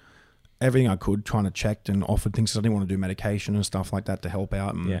get everything I could, trying to check and offered things. 'Cause I didn't want to do medication and stuff like that to help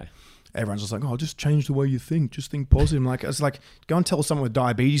out. And everyone's just like, oh, just change the way you think. Just think positive. Like, it's like, go and tell someone with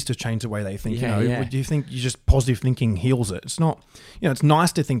diabetes to change the way they think. Do you think you just positive thinking heals it? It's not, you know, it's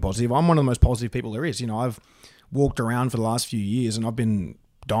nice to think positive. I'm one of the most positive people there is. You know, I've walked around for the last few years and I've been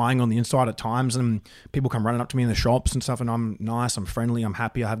dying on the inside at times, and people come running up to me in the shops and stuff, and I'm nice, I'm friendly, I'm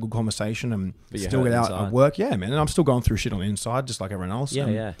happy, I have good conversation, and still get out at work. Yeah, man. And I'm still going through shit on the inside, just like everyone else.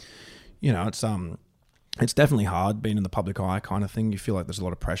 Yeah. You know, it's definitely hard being in the public eye kind of thing. You feel like there's a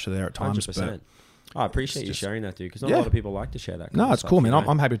lot of pressure there at times. 100%. I appreciate you sharing that, dude, because not a lot of people like to share that. No, it's cool, man.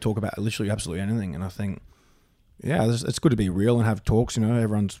 I'm happy to talk about literally absolutely anything. And I think, it's good to be real and have talks, you know,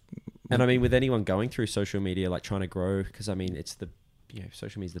 everyone's... And I mean, with anyone going through social media, like trying to grow, because I mean, it's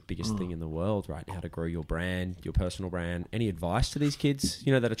social media is the biggest thing in the world right now to grow your brand, your personal brand. Any advice to these kids,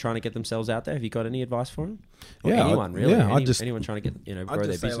 you know, that are trying to get themselves out there? Have you got any advice for them? Or anyone, really? Yeah, anyone trying to get, you know, grow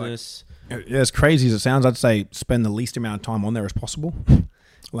their business? As crazy as it sounds, I'd say spend the least amount of time on there as possible.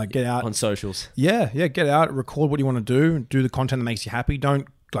 Like, get out. On socials. Yeah, get out, record what you want to do the content that makes you happy. Don't,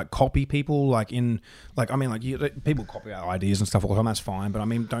 like, copy people, people copy our ideas and stuff all the time, that's fine. But I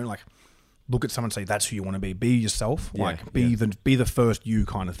mean, don't, like, look at someone and say, that's who you want to be. Be yourself. Yeah, Like, be the first you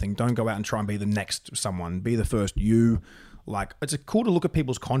kind of thing. Don't go out and try and be the next someone. Be the first you. Like, it's cool to look at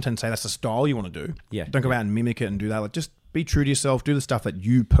people's content and say that's the style you want to do. Yeah. Don't go out and mimic it and do that. Like, just be true to yourself. Do the stuff that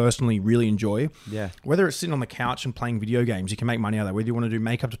you personally really enjoy. Yeah. Whether it's sitting on the couch and playing video games, you can make money out of that. Whether you want to do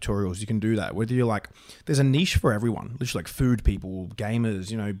makeup tutorials, you can do that. Whether you're like, there's a niche for everyone. Literally like food people,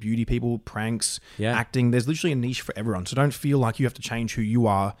 gamers, beauty people, pranks, acting. There's literally a niche for everyone. So don't feel like you have to change who you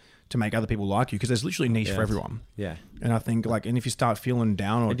are to make other people like you, because there's literally a niche for everyone. Yeah. And I think and if you start feeling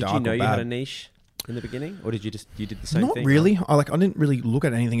down or dark or bad, did you know you had a niche in the beginning, or did you did the same thing? Not really. I didn't really look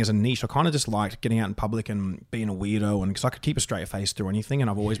at anything as a niche. I kind of just liked getting out in public and being a weirdo, and because I could keep a straight face through anything,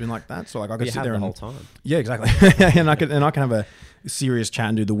 and I've always been like that. So like I could sit there the whole time. Yeah, exactly. and I can have a serious chat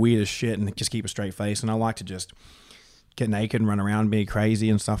and do the weirdest shit and just keep a straight face. And I like to just get naked and run around, be crazy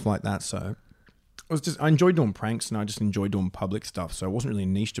and stuff like that. So I enjoyed doing pranks, and I just enjoyed doing public stuff. So it wasn't really a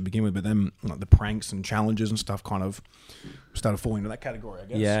niche to begin with, but then like the pranks and challenges and stuff kind of started falling into that category, I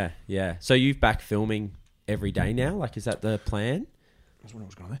guess. Yeah, yeah. So you've back filming every day now? Like, is that the plan? That's what I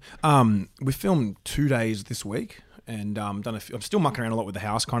was going to say. We filmed 2 days this week, and I'm still mucking around a lot with the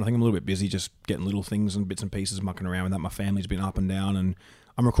house kind of thing. I'm a little bit busy just getting little things and bits and pieces, mucking around with that. My family's been up and down, and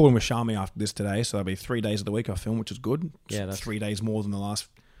I'm recording with Shami after this today, so that'll be 3 days of the week I film, which is good. Yeah, that's 3 days more than the last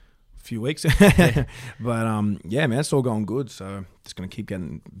few weeks. But yeah, man, it's all going good, so just going to keep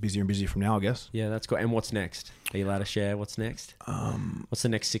getting busier and busier from now, I guess. Yeah, that's good. And what's next? Are you allowed to share what's next? What's the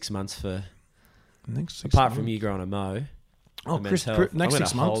next 6 months for... Apart from you growing a mo. Oh, Chris, next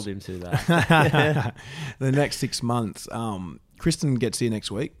 6 months. Hold him to that. The next 6 months. Kristen gets here next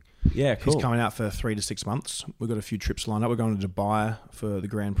week. Yeah, cool. He's coming out for 3 to 6 months. We've got a few trips lined up. We're going to Dubai for the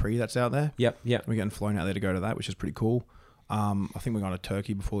Grand Prix that's out there. Yep. We're getting flown out there to go to that, which is pretty cool. I think we're going to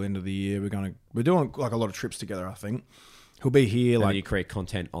Turkey before the end of the year. We're doing like a lot of trips together, I think. He'll be here. And like you create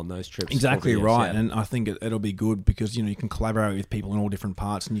content on those trips. Exactly right. Yeah. And I think it'll be good because, you can collaborate with people in all different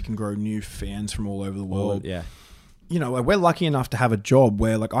parts, and you can grow new fans from all over the world. Yeah. We're lucky enough to have a job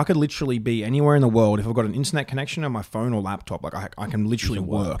where like I could literally be anywhere in the world. If I've got an internet connection on my phone or laptop, like I can literally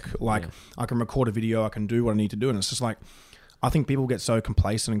work. Like I can record a video, I can do what I need to do. And it's just like, I think people get so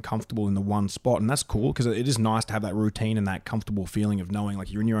complacent and comfortable in the one spot, and that's cool because it is nice to have that routine and that comfortable feeling of knowing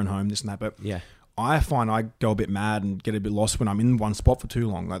like you're in your own home, this and that. But I find I go a bit mad and get a bit lost when I'm in one spot for too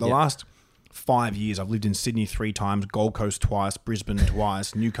long. Like the last 5 years, I've lived in Sydney 3 times, Gold Coast twice, Brisbane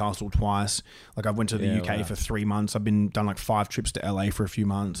twice, Newcastle twice. Like I went to the UK for 3 months. I've done like 5 trips to LA for a few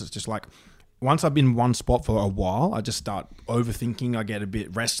months. It's just like once I've been in one spot for a while, I just start overthinking. I get a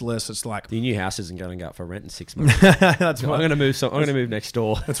bit restless. It's like the new house isn't going to go up for rent in 6 months. I'm going to move. I'm going to move next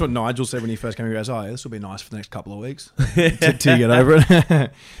door. That's what Nigel said when he first came here. He goes, "Oh, this will be nice for the next couple of weeks to get over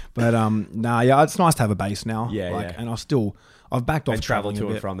it." But it's nice to have a base now. Yeah. And I've backed off traveling to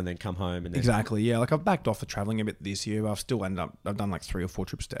and from, and then come home, and then exactly. Yeah, like I've backed off the traveling a bit this year. But I've done like 3 or 4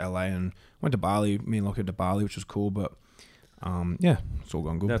 trips to LA and went to Bali. Me and Lockie went to Bali, which was cool, but. It's all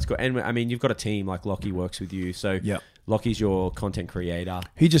gone good. That's good. And I mean, you've got a team, like Lockie works with you. So Lockie's your content creator.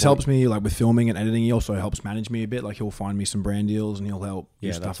 He just helps me like with filming and editing. He also helps manage me a bit. Like he'll find me some brand deals and he'll help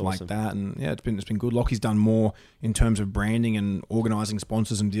do stuff like that. And it's been good. Lockie's done more in terms of branding and organising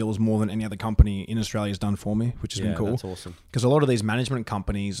sponsors and deals more than any other company in Australia has done for me, which has been cool. That's awesome. Because a lot of these management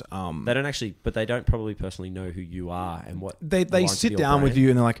companies, they don't probably personally know who you are and what they sit down with you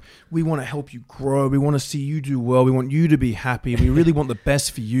and they're like, we want to help you grow. We want to see you do well. We want you to be happy. We really want the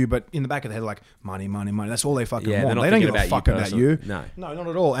best for you. But in the back of their head, like money. That's all they fucking want. They don't give a fuck about you. No, not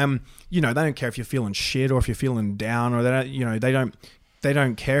at all. They don't care if you're feeling shit or if you're feeling down, or they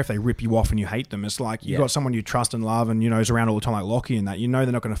don't care if they rip you off and you hate them. It's like you got someone you trust and love and is around all the time, like Lockie and that. They're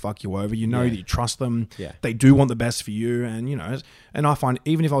not going to fuck you over. That you trust them. Yeah. They do want the best for you, and and I find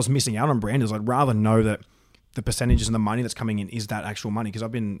even if I was missing out on brand deals, I'd rather know that the percentages and the money that's coming in is that actual money, because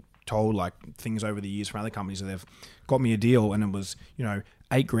I've been told like things over the years from other companies that they've got me a deal and it was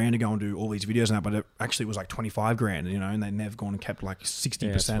 $8,000 to go and do all these videos and that, but it actually was like $25,000, and they've gone and kept like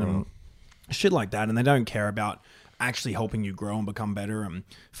 60% and shit like that, and they don't care about actually helping you grow and become better. And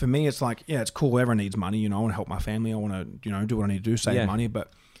for me, it's like, it's cool. Everyone needs money. I want to help my family. I want to, do what I need to do, save money,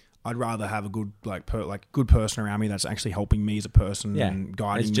 but I'd rather have a good good person around me that's actually helping me as a person and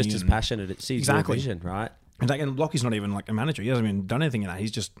guiding me. It's just as passionate. It sees your vision, right? And Lockie's not even like a manager. He hasn't even done anything in that. He's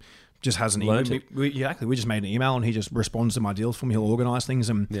just has an email. We just made an email and he just responds to my deals for me. He'll organise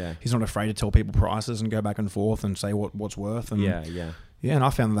things and he's not afraid to tell people prices and go back and forth and say what's worth. And and I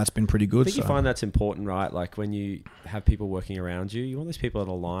found that's been pretty good. I think you find that's important, right? Like when you have people working around you, you want those people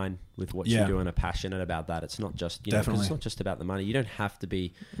that align with what you do and are passionate about that. It's not just, 'cause it's not just about the money. You don't have to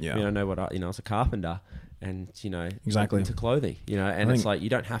be, I know what as a carpenter, and Exactly. into clothing, and it's like you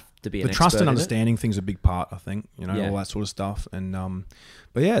don't have to be the trust and understanding thing's a big part, I think, all that sort of stuff. And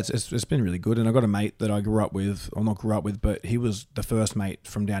but yeah, it's been really good. And I got a mate that I grew up with, or not grew up with, but he was the first mate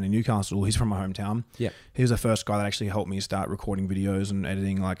from down in Newcastle. He's from my hometown. Yeah, he was the first guy that actually helped me start recording videos and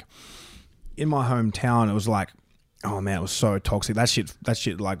editing. Like in my hometown, it was like, oh man, it was so toxic. That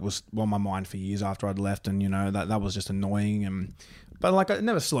shit like was on my mind for years after I'd left, and that was just annoying. But like, it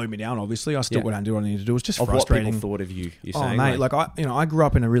never slowed me down. Obviously, I still went out and do what I needed to do. It was just frustrating. What people thought of you. You're saying, mate, like I grew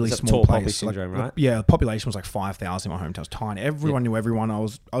up in a really small tall place. poppy syndrome, right? Yeah, the population was like 5,000 in my hometown. It was tiny. Everyone knew everyone. I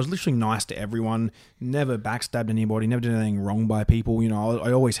was literally nice to everyone. Never backstabbed anybody. Never did anything wrong by people.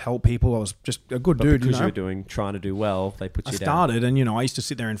 I always helped people. I was just a good dude. Because you were trying to do well, they put you down. I started, and I used to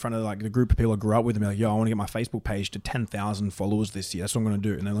sit there in front of like the group of people I grew up with and be like, "Yo, I want to get my Facebook page to 10,000 followers this year. That's what I'm going to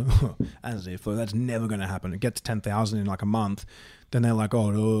do." And they're like, "As if that's never going to happen. It gets to 10,000 in like a month." Then they're like,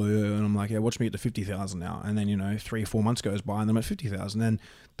 oh yeah, and I'm like, yeah, watch me get to 50,000 now. And then 3 or 4 months goes by, and I'm at 50,000. Then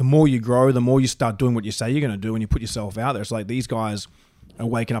the more you grow, the more you start doing what you say you're going to do, and you put yourself out there. It's like these guys are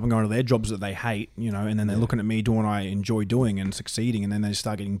waking up and going to their jobs that they hate, and then they're looking at me doing what I enjoy doing and succeeding, and then they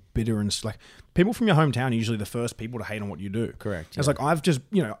start getting bitter. And it's like people from your hometown are usually the first people to hate on what you do. Correct. It's like I've just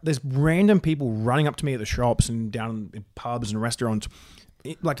there's random people running up to me at the shops and down in pubs and restaurants,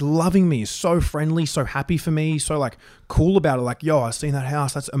 like loving me, so friendly, so happy for me, so like cool about it. Like, yo, I seen that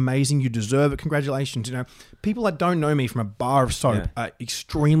house. That's amazing. You deserve it. Congratulations. People that don't know me from a bar of soap are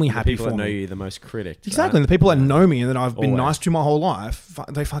extremely happy for me. People that know you the most critic. Exactly. Right? And the people that know me and that I've been nice to my whole life,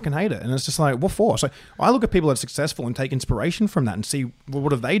 they fucking hate it. And it's just like, what for? So I look at people that are successful and take inspiration from that and see, well,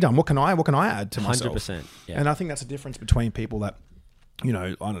 what have they done? What can I add to myself? 100%. Yeah. And I think that's the difference between people that, I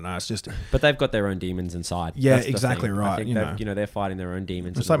don't know. It's just, but they've got their own demons inside. Yeah, exactly right. I think they're fighting their own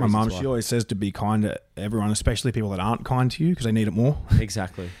demons. It's like my mum. She always says to be kind to everyone, especially people that aren't kind to you because they need it more.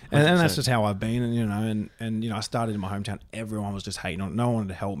 Exactly, and that's just how I've been. And I started in my hometown. Everyone was just hating on it. No one wanted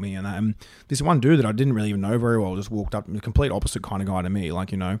to help me. And this one dude that I didn't really even know very well just walked up, the complete opposite kind of guy to me.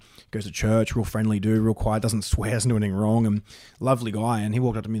 Like goes to church, real friendly dude, real quiet, doesn't swear, doesn't do anything wrong, and lovely guy. And he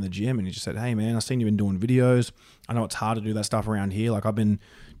walked up to me in the gym and he just said, "Hey man, I seen you've been doing videos. I know it's hard to do that stuff around here. Like I've been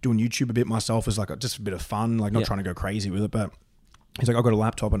doing YouTube a bit myself as like just a bit of fun, like not trying to go crazy with it, but." He's like, I've got a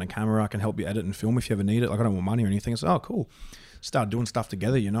laptop and a camera. I can help you edit and film if you ever need it. Like, I don't want money or anything. I said, oh, cool. Started doing stuff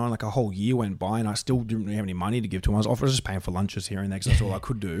together, and like a whole year went by and I still didn't really have any money to give to him. I was just paying for lunches here and there because that's all I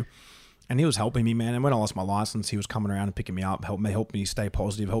could do. And he was helping me, man. And when I lost my license, he was coming around and picking me up, help me stay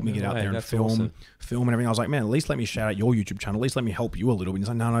positive, help me get out there and film and everything. I was like, man, at least let me shout out your YouTube channel. At least let me help you a little bit. He's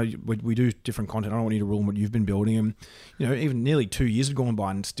like, no, we do different content. I don't want you to rule what you've been building. And, even nearly 2 years had gone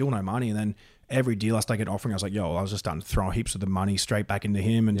by and still no money. And then every deal I started getting offering, I was like, yo, I was just starting to throw heaps of the money straight back into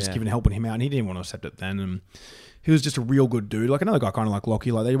him and just helping him out. And he didn't want to accept it then. And he was just a real good dude. Like another guy kind of like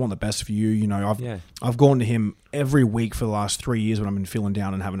Lockie, like they want the best for you. I've gone to him every week for the last 3 years when I've been feeling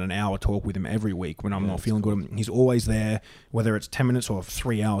down and having an hour talk with him every week when I'm not feeling good. He's always there, whether it's 10 minutes or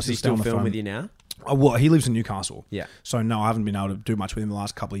 3 hours. Does he still film with you now? Well, he lives in Newcastle. Yeah. So no, I haven't been able to do much with him the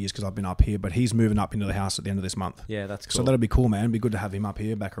last couple of years because I've been up here, but he's moving up into the house at the end of this month. Yeah, that's cool. So that'll be cool, man. It'd be good to have him up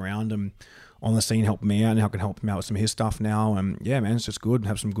here, back around and on the scene, helping me out, and I can help him out with some of his stuff now. And yeah, man, it's just good.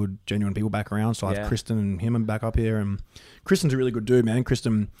 Have some good, genuine people back around. So I have Kristen and him back up here. And Kristen's a really good dude, man.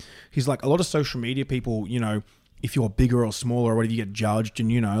 Kristen, he's like a lot of social media people, if you're bigger or smaller or whatever, you get judged.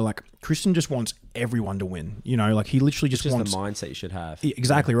 And, like Kristen just wants everyone to win. Like he literally just wants the mindset you should have.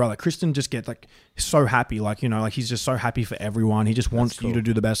 Exactly right. Like Kristen just gets like so happy. Like, like he's just so happy for everyone. He just wants you to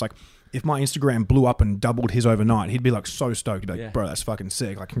do the best. Like if my Instagram blew up and doubled his overnight, he'd be like so stoked. He'd be like, bro, that's fucking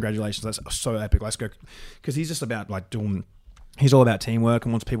sick. Like, congratulations. That's so epic. Let's go. Because he's just about like he's all about teamwork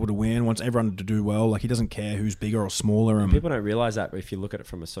and wants people to win, wants everyone to do well. Like he doesn't care who's bigger or smaller. And people don't realize that, but if you look at it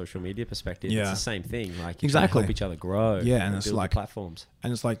from a social media perspective, it's the same thing. Like you help each other grow. Yeah, and it's like platforms.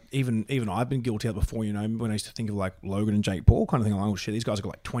 And it's like even I've been guilty of it before. When I used to think of like Logan and Jake Paul, kind of thing. Like, oh shit, these guys have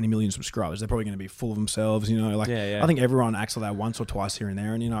got like 20 million subscribers. They're probably going to be full of themselves. I think everyone acts like that once or twice here and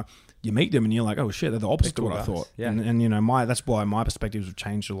there, and you meet them and you're like, oh shit, they're the opposite of what I thought. Yeah. And that's why my perspectives have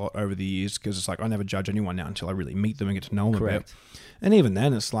changed a lot over the years, because it's like I never judge anyone now until I really meet them and get to know them a bit. And even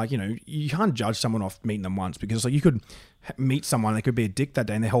then, it's like, you can't judge someone off meeting them once, because like you could meet someone, they could be a dick that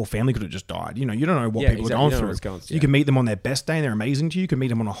day and their whole family could have just died. You don't know what people are going through. You can meet them on their best day and they're amazing to you. You can meet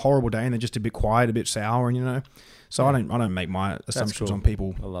them on a horrible day and they're just a bit quiet, a bit sour, and So I don't make my assumptions on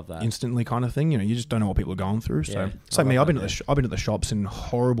people I love that. instantly, kind of thing. You just don't know what people are going through. So it's like me. I've been at the shops in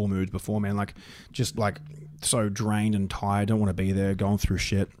horrible moods before, man. Like just like so drained and tired, don't want to be there, going through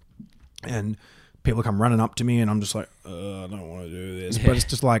shit. And people come running up to me and I'm just like, I don't want to do this. But it's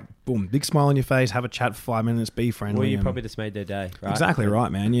just like, boom, big smile on your face, have a chat for 5 minutes, be friendly. Well, you probably just made their day, right? Exactly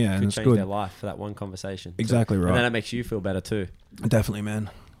right, man. Yeah, and Could it's change good. their life for that one conversation. Exactly right. And then it makes you feel better too. Definitely, man.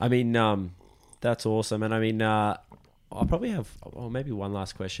 I mean, that's awesome. And I mean, I'll probably have, maybe one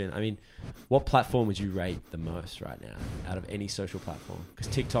last question. I mean, what platform would you rate the most right now out of any social platform?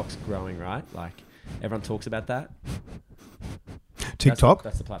 Because TikTok's growing, right? Like, everyone talks about that. TikTok?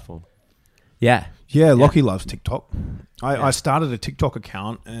 That's the platform. Yeah. Yeah, Lockie loves TikTok. I started a TikTok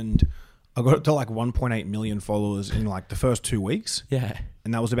account and I got it to like 1.8 million followers in like the first 2 weeks. Yeah.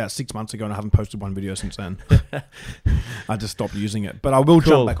 And that was about 6 months ago and I haven't posted one video since then. I just stopped using it. But I will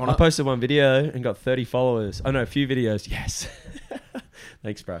jump back on it. I posted one video and got 30 followers. Oh no, a few videos. Yes.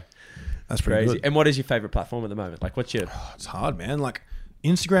 Thanks, bro. That's pretty crazy. good. And what is your favorite platform at the moment? Like, what's your... It's hard, man. Like,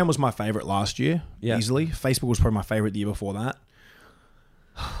 Instagram was my favorite last year, easily. Facebook was probably my favorite the year before that.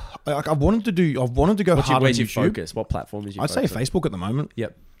 Like, I wanted to go hard on Where's your YouTube. focus? What platform is your I'd say focus on? Facebook at the moment.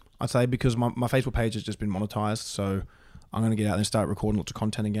 Yep. I'd say because my Facebook page has just been monetized, so I'm going to get out there and start recording lots of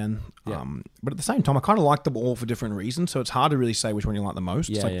content again. Yeah. But at the same time, I kind of like them all for different reasons, so it's hard to really say which one you like the most.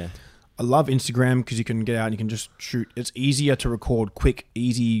 It's like, Yeah. I love Instagram because you can get out and you can just shoot. It's easier to record quick,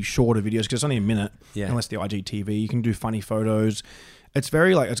 easy, shorter videos because it's only a minute, unless the IGTV. You can do funny photos. It's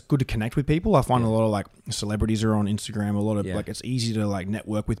very it's good to connect with people. I find a lot of like celebrities are on Instagram. A lot of like it's easy to like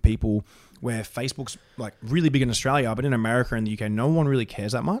network with people. Where Facebook's like really big in Australia, but in America and the UK, no one really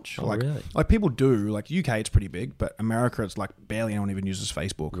cares that much. Oh, really? Like people do. Like UK, it's pretty big, but America, it's like barely anyone even uses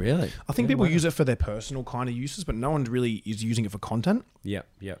Facebook. Really? I think people use it for their personal kind of uses, but no one really is using it for content. Yep.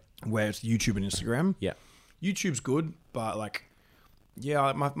 Where it's YouTube and Instagram. Yeah. YouTube's good, but like,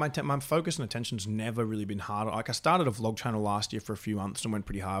 yeah, my focus and attention's never really been hard. Like I started a vlog channel last year for a few months and went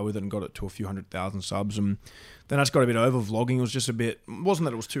pretty hard with it and got it to a few 100,000 subs. And then I just got a bit over vlogging. It was just it wasn't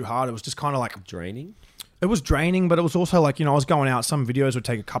that it was too hard. It was just kind of like draining. It was draining, but it was also like, I was going out. Some videos would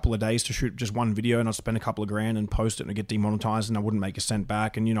take a couple of days to shoot just one video and I'd spend a couple of grand and post it and it'd get demonetized and I wouldn't make a cent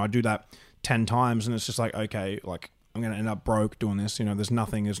back. And, I do that 10 times and it's just like, okay, like I'm going to end up broke doing this. There's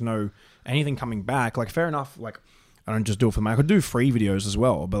no anything coming back. Like fair enough. Like I don't just do it for the money. I could do free videos as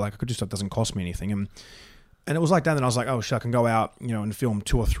well, but like I could do stuff that doesn't cost me anything. And it was like that. And I was like, oh shit, I can go out, and film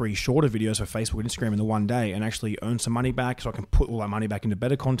 2 or 3 shorter videos for Facebook and Instagram in the one day and actually earn some money back. So I can put all that money back into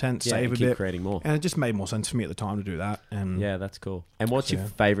better content, save a keep bit, creating more. And it just made more sense for me at the time to do that. And yeah, that's cool. And what's your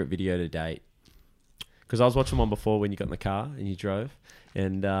favorite video to date? Because I was watching one before when you got in the car and you drove.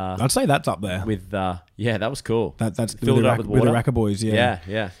 And I'd say that's up there. With that was cool. That's filled it up with water. With the Racker Boys,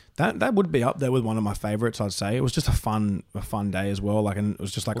 Yeah. That would be up there with one of my favorites. I'd say it was just a fun day as well. Like, and it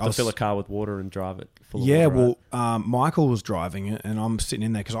was just like to fill a car with water and drive it full of water. Right? Well, Michael was driving it, and I'm sitting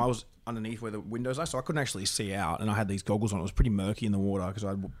in there because I was underneath where the windows are, so I couldn't actually see out, and I had these goggles on. It was pretty murky in the water because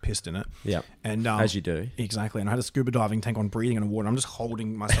I pissed in it. Yeah, and as you do, exactly. And I had a scuba diving tank on, breathing in the water. I'm just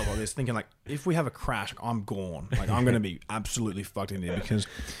holding myself like this, thinking like, if we have a crash, I'm gone. Like I'm going to be absolutely fucked in there because.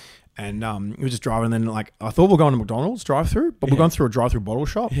 And we were just driving, and then like I thought we were going to McDonald's drive-through, but we're going through a drive-through bottle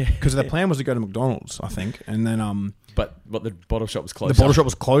shop because the plan was to go to McDonald's, I think. And then but the bottle shop was closer. The bottle shop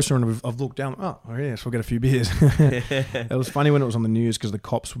was closer, and I've looked down. Oh yes, we'll get a few beers. It was funny when it was on the news because the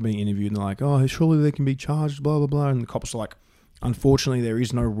cops were being interviewed, and they're like, "Oh, surely they can be charged." Blah blah blah. And the cops are like, "Unfortunately, there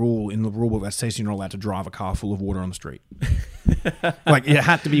is no rule in the rule book that says you're not allowed to drive a car full of water on the street." Like it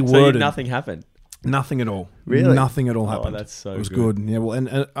had to be worded. So nothing happened. Nothing at all. Really? Nothing at all happened. Oh, that's so good. It was good. Yeah, well,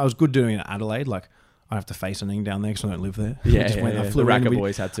 and I was good doing it in Adelaide. Like, I have to face anything down there because I don't live there. Yeah, I the flew Racker in,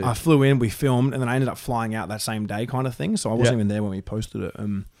 Boys had to. I flew in, we filmed, and then I ended up flying out that same day kind of thing. So I wasn't even there when we posted it.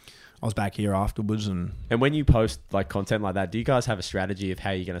 I was back here afterwards. And when you post like content like that, do you guys have a strategy of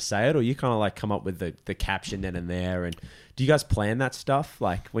how you're going to say it? Or you kind of like come up with the caption then and there? And do you guys plan that stuff?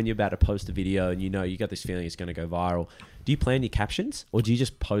 Like when you're about to post a video and you got this feeling it's going to go viral, do you plan your captions or do you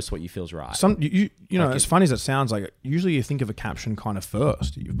just post what you feel's right? As funny as it sounds, like usually you think of a caption kind of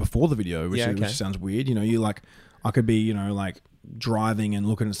first before the video, which sounds weird. I could be, like driving and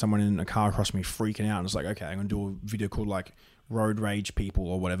looking at someone in a car across me freaking out. And it's like, okay, I'm going to do a video called like road rage people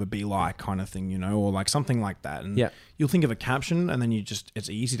or whatever, be like kind of thing, or like something like that. And you'll think of a caption and then it's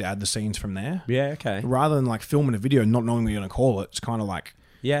easy to add the scenes from there. Yeah. Okay. Rather than like filming a video and not knowing what you're going to call it. It's kind of like,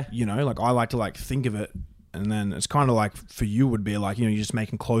 like I like to like think of it. And then it's kind of like for you would be like, you're just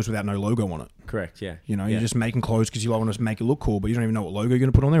making clothes without no logo on it. Correct, yeah. You're just making clothes because you want to make it look cool, but you don't even know what logo you're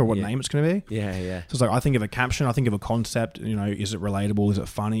going to put on there or what name it's going to be. Yeah, yeah. So it's like I think of a caption, I think of a concept, is it relatable? Is it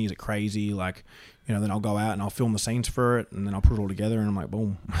funny? Is it crazy? Like, then I'll go out and I'll film the scenes for it and then I'll put it all together and I'm like,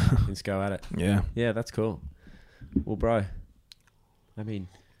 boom. Let's go at it. Yeah. Yeah, that's cool. Well, bro, I mean,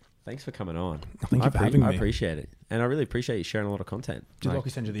 thanks for coming on. Thank you for having me. I appreciate it. And I really appreciate you sharing a lot of content. Did Lockie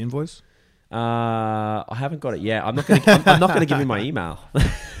send you the invoice? I haven't got it yet. I'm not gonna give you my email.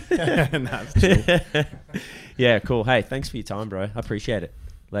 That's true. Yeah, cool. Hey, thanks for your time, bro. I appreciate it.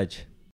 Ledge.